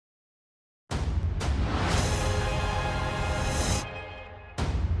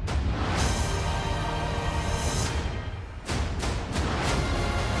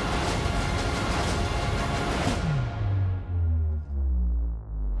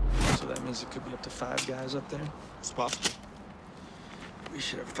means there could be up to 5 guys up there. It's possible. We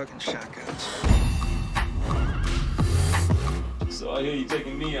should have fucking shotguns. So I hear you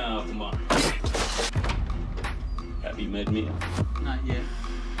taking me out tomorrow. Have you met me? Not yet.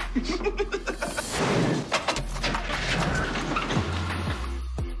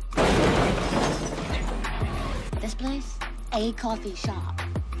 This place, a coffee shop.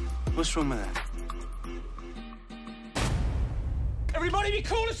 What's wrong with that? Everybody be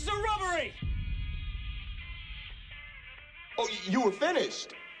cool, this is a robbery! Oh, you were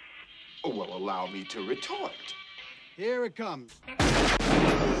finished? Oh, well, allow me to retort. Here it comes.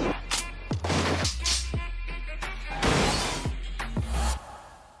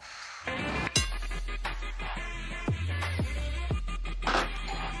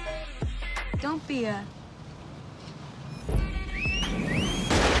 Don't be a...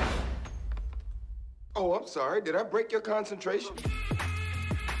 Oh, I'm sorry. Did I break your concentration?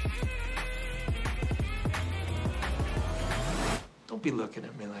 Don't be looking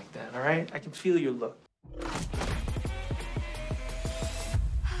at me like that, all right? I can feel your look.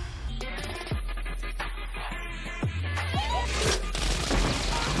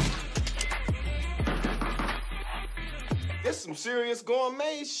 It's some serious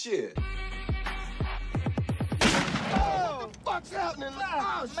gourmet shit. Oh, what's happening?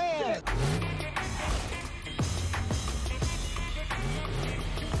 Oh, man.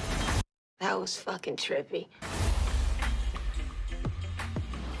 That was fucking trippy.